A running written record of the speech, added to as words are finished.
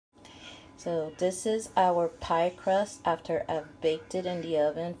So this is our pie crust after I've baked it in the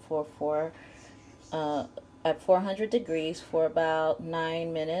oven for at 400 degrees for about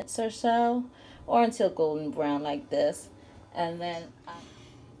 9 minutes or so, or until golden brown like this. And then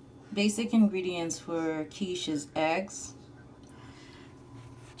basic ingredients for quiche is eggs,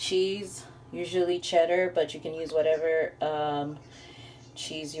 cheese, usually cheddar, but you can use whatever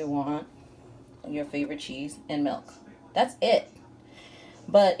cheese you want, your favorite cheese, and milk. That's it.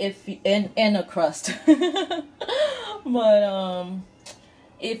 But if you, and a crust. But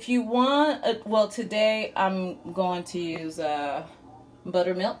if you want, well, today I'm going to use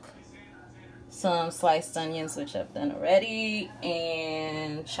buttermilk, some sliced onions, which I've done already,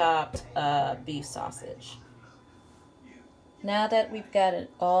 and chopped beef sausage. Now that we've got it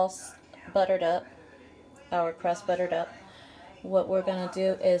all buttered up, our crust buttered up, what we're gonna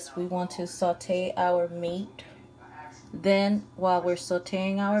do is we want to saute our meat. Then while we're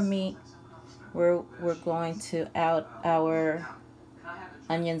sauteing our meat, we're going to add our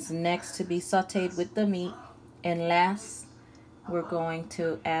onions next to be sauteed with the meat, and last we're going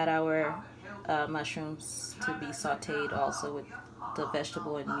to add our mushrooms to be sauteed also with the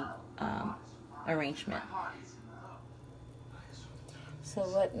vegetable and meat arrangement. So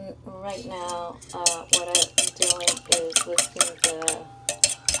right now what I'm doing is whisking the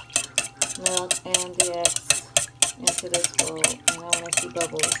milk and the eggs into this bowl, and I want to see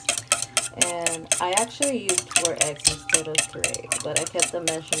bubbles. And I actually used 4 eggs instead of 3, but I kept the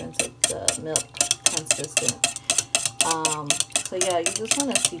measurements of the milk consistent. So yeah, you just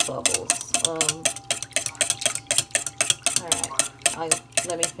want to see bubbles. Alright,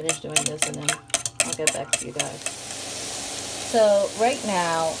 let me finish doing this and then I'll get back to you guys. So right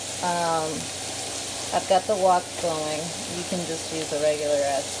now, I've got the wok going. You can just use a regular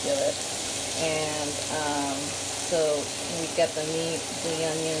ass skillet. And so we've got the meat, the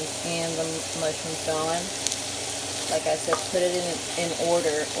onions, and the mushrooms going. Like I said, put it in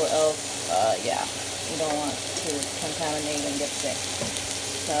order, or else, yeah, you don't want to contaminate and get sick.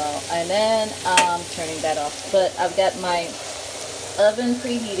 So, and then turning that off. But I've got my oven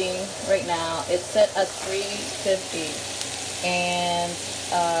preheating right now. It's set at 350, and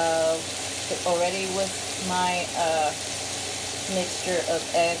already with my mixture of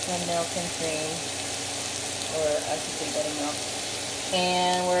eggs and milk and cream, or I should say buttermilk.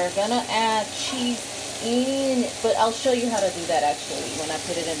 And we're gonna add cheese in, but I'll show you how to do that actually when I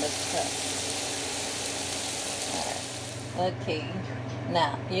put it in the crust. Alright. Okay.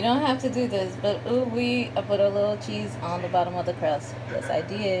 Now, you don't have to do this, but ooh wee, I put a little cheese on the bottom of the crust. Yes, I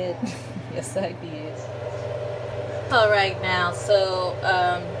did. Yes, I did. Alright, now, so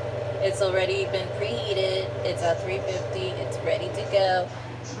it's already been preheated. It's at 350. It's ready to go.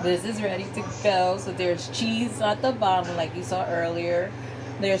 This is ready to go. So there's cheese at the bottom like you saw earlier.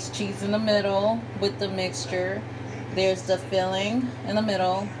 There's cheese in the middle with the mixture. There's the filling in the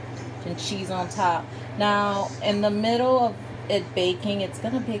middle and cheese on top. Now in the middle of it baking, it's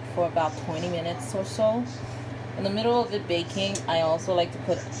gonna bake for about 20 minutes or so. In the middle of it baking, I also like to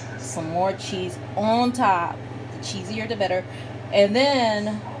put some more cheese on top. The cheesier the better. And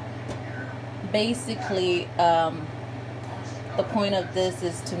then basically the point of this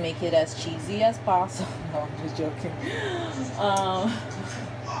is to make it as cheesy as possible. No, I'm just joking.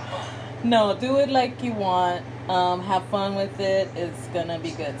 No, do it like you want. Have fun with it. It's gonna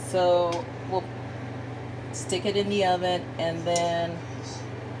be good. So we'll stick it in the oven and then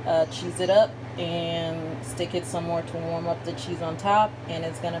cheese it up and stick it some more to warm up the cheese on top, and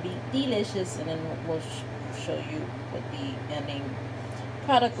it's gonna be delicious. And then we'll show you what the ending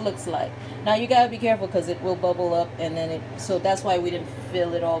product looks like. Now you gotta be careful because it will bubble up, and then so that's why we didn't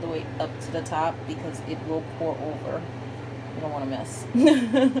fill it all the way up to the top, because it will pour over. You don't want to mess.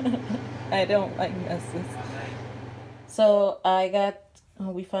 I don't like messes. So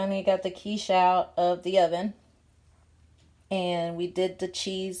we finally got the quiche out of the oven, and we did the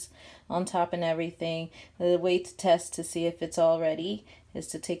cheese on top and everything. The way to test to see if it's all ready is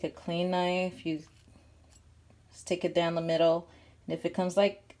to take a clean knife, you stick it down the middle, and if it comes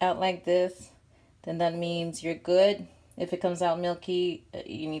out like this, then that means you're good. If it comes out milky,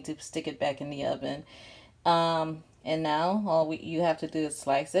 you need to stick it back in the oven. And now all you have to do is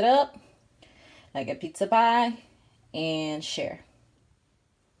slice it up like a pizza pie and share.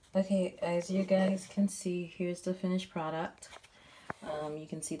 Okay, as you guys can see, here's the finished product. You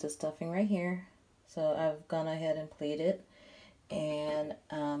can see the stuffing right here. So I've gone ahead and plated, and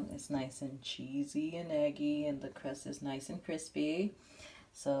it's nice and cheesy and eggy, and the crust is nice and crispy.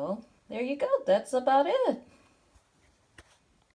 So there you go. That's about it.